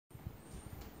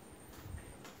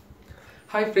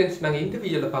Hi friends, நாங்கள் இந்த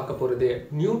வீடியோவில் பார்க்க போகிறது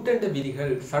நியூட்டன்ட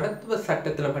விதிகள் சடத்துவ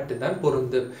சட்டத்தில் மட்டும்தான்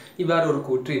பொருந்தும் இவ்வாறு ஒரு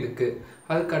கூற்று இருக்குது.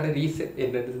 அதுக்கான ரீசன்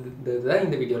என்னது தான்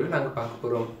இந்த வீடியோவில் நாங்கள் பார்க்க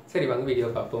போகிறோம். சரி வாங்க வீடியோ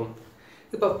பார்ப்போம்.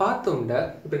 இப்போ பார்த்தோம்னா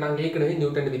இப்போ நாங்கள் ஏற்கனவே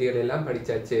நியூட்டன் விதிகள் எல்லாம்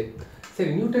படித்தாச்சு. சரி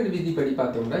நியூட்டன் விதி படி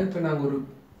பார்த்தோம்னா இப்போ நாங்கள்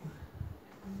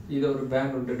ஒரு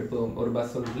வேன் ஒன்று எடுப்போம். ஒரு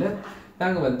பஸ் ஒன்றில்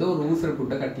நாங்கள் ஒரு ஊசல்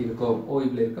கூட்டை கட்டியிருக்கோம்.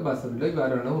 ஓய்வில் இருக்க பஸ் ஒன்றில்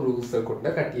இவ்வாறான ஒரு ஊசல்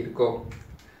கூட்டை கட்டியிருக்கோம்.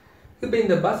 இப்போ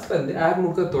இந்த பஸ் ஏர்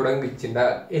முழுக்க தொடங்கிச்சுன்னா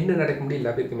என்ன நடக்க முடியும்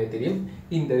எல்லா பேருக்குமே தெரியும்.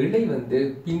 இந்த இழை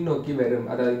பின்னோக்கி வரும்,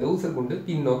 அதாவது இந்த ஊசல் கொண்டு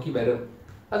பின்னோக்கி வரும்.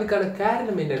 அதுக்கான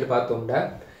காரணம் என்னன்னு பார்த்தோம்னா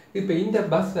இப்போ இந்த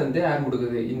பஸ் ஏர்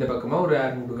முடுகுது, இந்த பக்கமாக ஒரு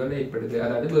ஏர் முடுகல் ஏற்படுது,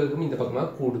 அதாவது வேகம் இந்த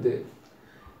பக்கமாக கூடுது.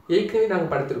 ஏற்கனவே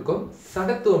நாங்கள் படுத்திருக்கோம்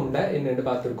சடத்துவம்னா என்னென்னு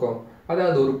பார்த்துருக்கோம்.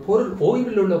 அதாவது ஒரு பொருள்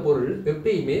ஓய்வில் உள்ள பொருள்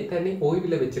எப்பயுமே தன்னை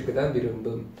ஓய்வில் வச்சுட்டு தான்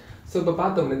விரும்பும். ஸோ இப்போ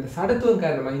பார்த்தோம்னா இந்த சடத்துவம்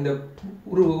காரணமாக இந்த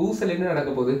ஒரு ஊசல் என்ன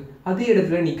நடக்க போகுது, அதே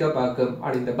இடத்துல நிற்க பார்க்கும்.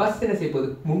 ஆனால் இந்த பஸ் என்ன செய்ய போகுது,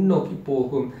 முன்னோக்கி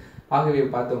போகும். ஆகவே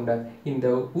பார்த்தோம்னா இந்த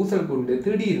ஊசல் கொண்டு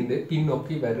திடீர்னு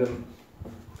பின்னோக்கி வரும்.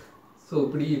 ஸோ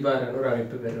இப்படி இவ்வாறான ஒரு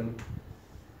அமைப்பு வரும்,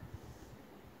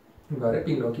 இவ்வாறு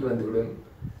பின்னோக்கி வந்துவிடும்.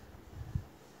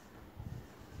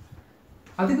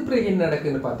 அதுக்கு பிறகு என்ன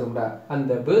நடக்குதுன்னு பார்த்தோம்னா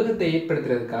அந்த வேகத்தை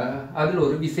ஏற்படுத்துறதுக்காக அதில்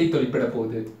ஒரு விசை தொழிற்பட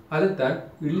போகுது. அதுதான்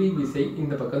இழு விசை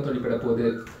இந்த பக்கம் தொழிற்பட போகுது.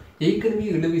 ஏற்கனவே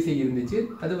இழு விசை இருந்துச்சு,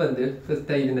 அது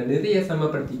இதனை நிறைய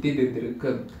சமப்படுத்திட்டு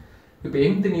இருந்திருக்கு. இப்போ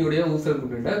எம்தனியுடைய ஊசல்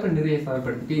கொண்டுட்டா இப்போ நிறைய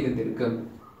சமப்படுத்திட்டு இருந்திருக்கு.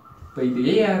 இப்போ இது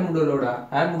ஏர்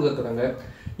முடுக தொடங்க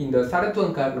இந்த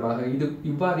சடத்துவம் காரணமாக இது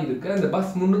இவ்வாறு இருக்க அந்த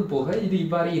பஸ் முன்னுக்கு போக இது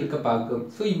இவ்வாறே இருக்க பார்க்கும்.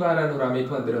 ஸோ இவ்வாறான ஒரு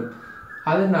அமைப்பு வந்துடும்.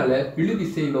 அதனால இழு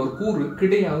விசையில் ஒரு கூறு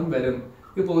கிடையாகவும் வரும்.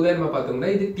 இப்போ உதாரணமாக பார்த்தோம்னா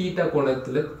இது தீட்டா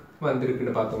கோணத்தில்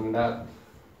வந்திருக்குன்னு பார்த்தோம்னா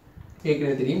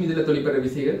ஏற்கனவே தெரியும். இதில் தொழிற்பட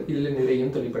விசைகள், இதில்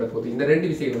நிறையும் தொழிற்பட போகுது. இந்த ரெண்டு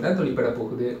விசைகள் தான் தொழிற்பட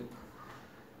போகுது.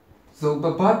 ஸோ இப்போ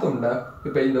பார்த்தோம்னா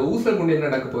இப்போ இந்த ஊசல் குண்டு என்ன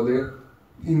நடக்க போகுது,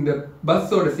 இந்த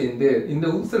பஸ்ஸோட சேர்ந்து இந்த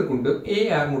ஊசல் குண்டு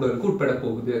ஏஆர் முடலுக்கு உட்பட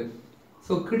போகுது.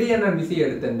 ஸோ கிடையான விசையை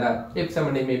எடுத்தேன்டா எப்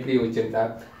சமன்யம் எப்படி வச்சுட்டா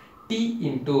டி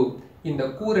இன்டூ இந்த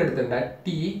கூறு எடுத்தேன்டா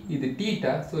டி, இது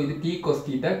டீட்டா. ஸோ இது டி கோஸ்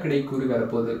டீட்டா கிடைக்கூறு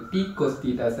வரப்போகுது. டி கோஸ்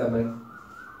டீட்டா சமன்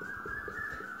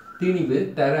திணிவு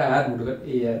தர ஆர் முடுகல்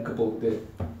ஏஆருக்கு போகுது.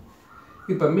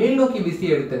 இப்போ மேல் நோக்கி விசை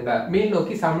எடுத்தேன்டா மேல்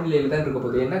நோக்கி சமநிலையில் தான் இருக்க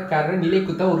போகுது. ஏன்னா காரணம்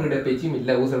நிலைக்குத்தா ஒரு இடப்பெயர்ச்சியும்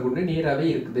இல்லை, ஊசல் கொண்டு நேராகவே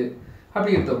இருக்குது.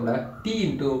 அப்படி எடுத்தோம்னா டி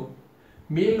இன்டூ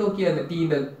மேல் நோக்கி அந்த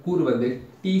டீன்ற கூறு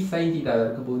டி சைன் டீட்டாக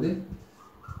இருக்க போகுது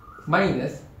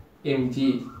minus MG.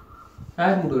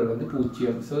 R முடுகல்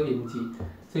 0. So MG.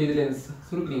 So இதில்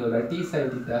சுருக்கினீங்களா டி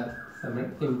சைன் டீட்டா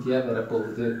சமன் எம்ஜியாக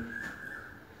வரப்போகுது.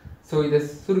 ஸோ இதை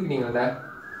சுருக்கினீங்களா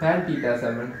tan theta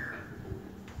சமன்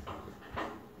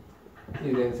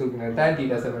இதில் சுருக்கினா tan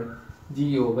theta சமன்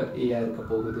g/a இருக்க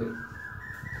போகுது.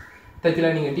 தச்சில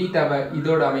நீங்கள் டீட்டாவை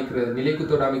இதோட அமைக்கிறது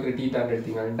நிலைக்குத்தோடு அமைக்கிற டீட்டான்னு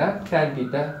எடுத்தீங்கன்னா tan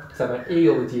theta சமன்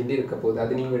a/g இருக்க போகுது.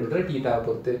 அது நீங்கள் எடுக்கிற டீட்டாவை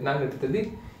பொறுத்து. நாங்கள் எடுத்தது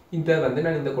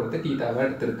நான் இந்த கொடுத்த டீட்டாவை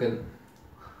எடுத்திருக்கேன்.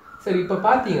 சரி இப்போ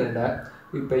பார்த்தீங்கன்னா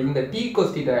இப்போ இந்த டி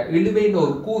கோஸ் டீட்டா இழுவைன்னு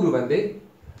ஒரு கூறு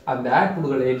அந்த ஆட்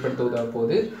முடுகளை ஏற்படுத்துவதா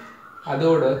போது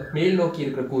அதோட மேல் நோக்கி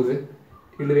இருக்கிற கூறு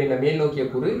இழுவையில மேல் நோக்கிய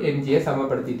கூறு எம்ஜியை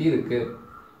சமப்படுத்திட்டு இருக்கு.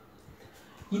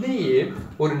 இதையே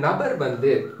ஒரு நபர்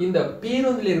இந்த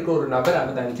பேருந்தில் இருக்கிற ஒரு நபர்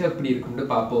அவதானிச்சா எப்படி இருக்குன்னு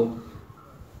பார்ப்போம்.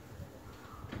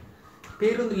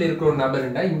 பேருந்தில் இருக்கிற ஒரு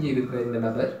நபர்ண்டா இங்க இருக்கிற இந்த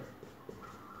நபர்,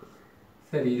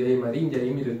 சரி இதே மாதிரி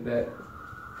இங்கேயும் இருக்கிறார்.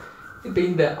 இப்ப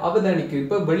இந்த அவதானிக்கு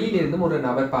இப்ப வெளியில இருந்தும் ஒரு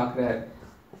நபர் பார்க்கிறார்.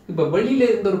 இப்ப வெளியில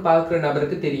இருந்து ஒரு பார்க்கிற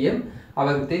நபருக்கு தெரியும்,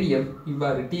 அவருக்கு தெரியும்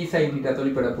இவ்வாறு டி சைன் டீட்டா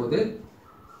தொழிற்பட போது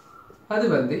அது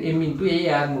எம் இன்டூ ஏ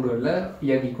ஆர் முடுகல்ல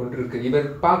இயங்கி கொண்டிருக்கு. இவர்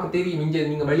பார்க்க தெரியும். இங்கே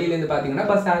நீங்கள் வெளியிலேருந்து பார்த்தீங்கன்னா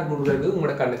பஸ் ஆர் முடுகிறது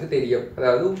உங்களோட கண்ணுக்கு தெரியும்.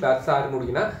 அதாவது பஸ் ஆர்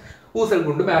முடுகினா ஊசல்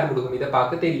குண்டு ஆர் முடுகும். இதை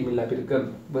பார்க்க தெரியும் இல்லை இருக்கும்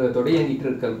வேகத்தோட இயங்கிட்டு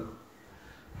இருக்கும்.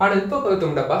 ஆனால் இப்போ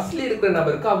பார்த்தோம்னா பஸ்ல இருக்கிற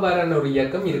நபருக்கு அவ்வாறான ஒரு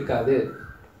இயக்கம் இருக்காது.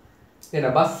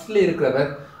 ஏன்னா பஸ்ல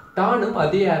இருக்கிறவர் தானும்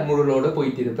அதே ஆர் முடுகளோட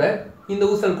போயிட்டு இருப்பார். இந்த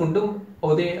ஊசல் குண்டும்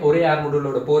ஒரே ஆர்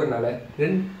முடுகளோட போறதுனால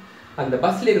அந்த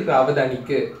பஸ்ல இருக்கிற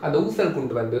அவதானிக்கு அந்த ஊசல்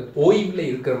குண்டு ஓய்வுல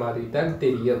இருக்கிற மாதிரி தான்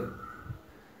தெரியும்.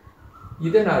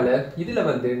 இதனால இதுல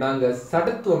நாங்க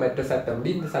சடத்துவமற்ற சட்டம்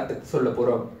இந்த சட்டத்தை சொல்ல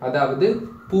போறோம். அதாவது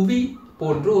புவி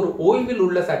போன்று ஒரு ஓய்வில்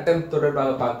உள்ள சட்டம்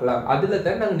தொடர்பாக பார்க்கலாம். அதுல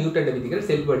தான் நாங்க நியூட்டன் விதிகள்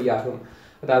செல்லுபடியாகும்.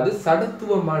 அதாவது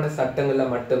சடத்துவமான சட்டங்கள்ல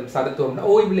மட்டும், சடத்துவம்னா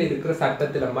ஓய்வுல இருக்கிற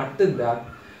சட்டத்துல மட்டும்தான்,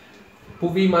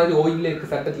 புவி மாதிரி ஓய்வுல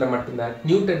இருக்கிற சட்டத்துல மட்டும்தான்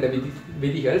நியூட்டன்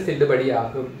விதிகள்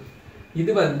செல்லுபடியாகும்.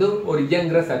 இது ஒரு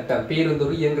இயங்குற சட்டம். பேருந்து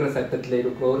ஒரு இயங்குற சட்டத்தில்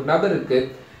இருக்கிற ஒரு நபருக்கு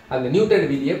அந்த நியூட்டன்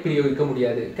விதியை பிரயோகிக்க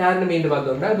முடியாது. காரணம் என்ன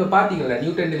பார்த்தோம்னா இப்போ பார்த்தீங்களா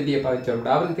நியூட்டன் விதியை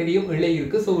பார்த்தோம்னா அவருக்கு தெரியும் இழை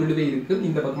இருக்கு, ஸோ இழுவை இருக்கு,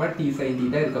 இந்த பக்கமா டி சைன்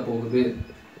டீட்டா இருக்க போகுது.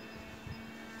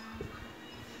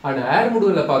 ஆனால் ஏர்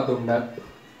முடுகலை பார்த்தோம்னா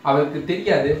அவருக்கு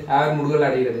தெரியாது ஏர் முடுகல்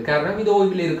அடைகிறது. காரணம் இது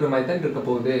ஓய்வில் இருக்கிற மாதிரி தான் இருக்க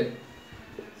போகுது.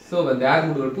 ஸோ வந்து ஆர்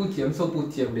முடிவுகள் 0 ஸோ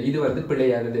 0 இது வந்து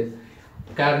பிழையானது.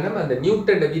 காரணம் அந்த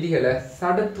நியூட்டன் விதிகளை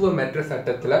சடத்துவமற்ற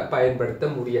சட்டத்துல பயன்படுத்த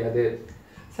முடியாது.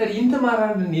 சரி, இந்த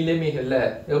மாதிரியான நிலைமைகள்ல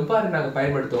எவ்வாறு நாங்க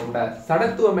பயன்படுத்துவோம்டா?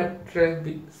 சடத்துவமற்ற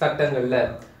சட்டங்கள்ல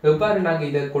எவ்வாறு நாங்க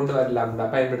இதை கொண்டு வரலாம்டா,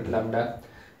 பயன்படுத்தலாம்டா?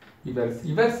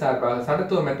 இவர் சார்பாக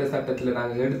சடத்துவமற்ற சட்டத்துல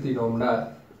நாங்க எடுத்தினோம்டா,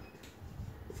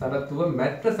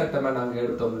 சடத்துவமற்ற சட்டமா நாங்க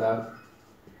எடுத்தோம்டா,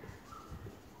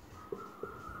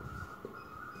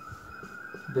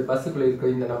 இந்த பஸ்ஸுக்குள்ள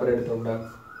இருக்க இந்த நபர் எடுத்தோம்டா,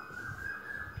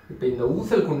 இப்ப இந்த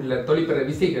ஊசல் குண்டுல தொழிற்பெற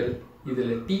விசைகள்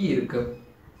இதுல டி இருக்கு,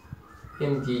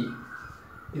 mg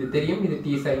இது தெரியும், இது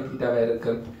டி சைன் தீட்டாவா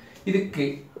இருக்கு. இதுக்கு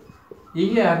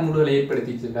ஏஆர் முடிவுகளை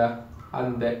ஏற்படுத்திச்சுடா,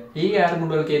 அந்த ஏஆர்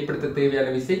முடிவுகளுக்கு ஏற்படுத்த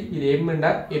தேவையான விசை இது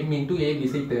எம்ண்டா எம் இன்டூ ஏ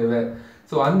விசை தேவை.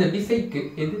 ஸோ அந்த விசைக்கு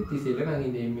எதிர் திசையில நாங்கள்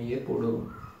இந்த எம்ஏ போடுவோம்.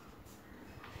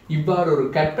 இவ்வாறு ஒரு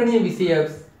கற்பனை விசையை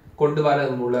கொண்டு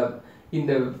வரதன் மூலம்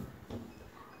இந்த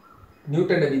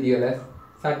நியூட்டன் விதிகளை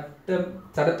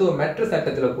சடத்துவமற்ற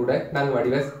சட்டத்துல கூட நாங்கள்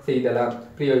வடிவ செய்தலாம்,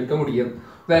 பிரயோகிக்க முடியும்.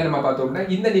 உதாரணமா பார்த்தோம்னா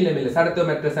இந்த நிலைமையில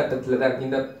சடத்துவமற்ற சட்டத்துல தான்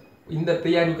இந்த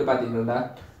பிரியாணிக்கு பார்த்தீங்கன்னா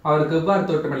அவருக்கு எவ்வாறு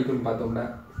தோற்றமளிக்கும்னு பார்த்தோம்னா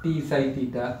டி சைன்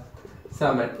தீட்டா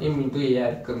சமன் எம் இன்டூ ஏஆ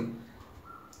இருக்கும்.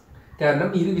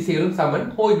 காரணம் இரு விசைகளும் சமன்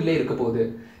ஓய்வில் இருக்க போகுது.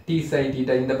 டி சைன்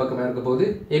தீட்டா இந்த பக்கமா இருக்க போகுது,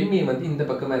 எம்ஏ வந்து இந்த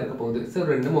பக்கமா இருக்க போகுது. ஸோ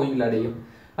ரெண்டும் ஓய்வில் அடையும்.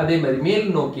 அதே மாதிரி மேல்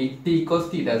நோக்கி டி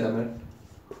கோஸ் தீட்டா சமன்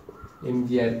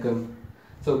எம்ஜிஆர் இருக்கும்.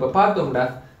 ஸோ இப்போ பார்த்தோம்னா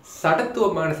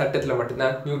சடத்துவமான சட்டத்தில்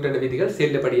மட்டும்தான் நியூட்டன் விதிகள்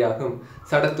செல்லுபடியாகும்.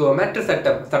 சடத்துவமற்ற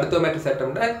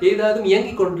சட்டம்னா ஏதாவது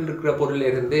இயங்கி கொண்டிருக்கிற பொருள்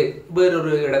இருந்து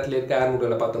வேறொரு இடத்துல இருக்க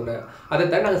ஆர்முகளை பார்த்தோம்னா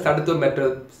அதைத்தான் நாங்கள் சடத்துவமற்ற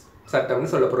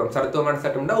சட்டம்னு சொல்ல போகிறோம். சடத்துவமான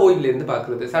சட்டம்னா ஓய்விலிருந்து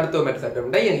பார்க்குறது, சடத்துவமற்ற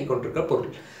சட்டம்னா இயங்கி கொண்டிருக்கிற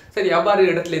பொருள். சரி, அவ்வாறு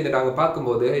இடத்துல இருந்து நாங்கள்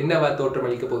பார்க்கும்போது என்னவா தோற்றம்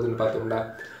அளிக்க போகுதுன்னு பார்த்தோம்னா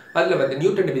அதில் வந்து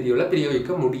நியூட்டன் விதியோட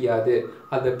பிரயோகிக்க முடியாது.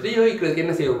 அதை பிரயோகிக்கிறதுக்கு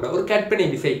என்ன செய்வோம்னா ஒரு கற்பனை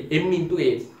விசை எம் இன்டூ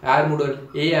ஏ ஆர்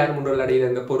முடல் அடைகிற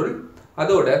அந்த பொருள்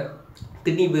அதோட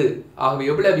திணிவு ஆகவே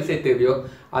எவ்வளவு விசை தேவையோ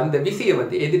அந்த விசையை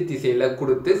வந்து எதிர் திசையில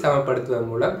கொடுத்து சமப்படுத்துவதன்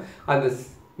மூலம் அந்த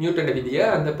நியூட்டன் விதியை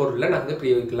அந்த பொருளை நாங்கள்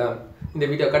பிரயோகிக்கலாம். இந்த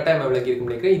வீடியோ கட்டாயமாக விளக்கி இருக்கும்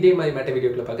நினைக்கிறேன். இதே மாதிரி மற்ற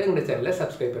வீடியோக்களை பார்க்க எங்கள் சேனலை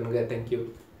சப்ஸ்கிரைப் பண்ணுங்க. தேங்க்யூ.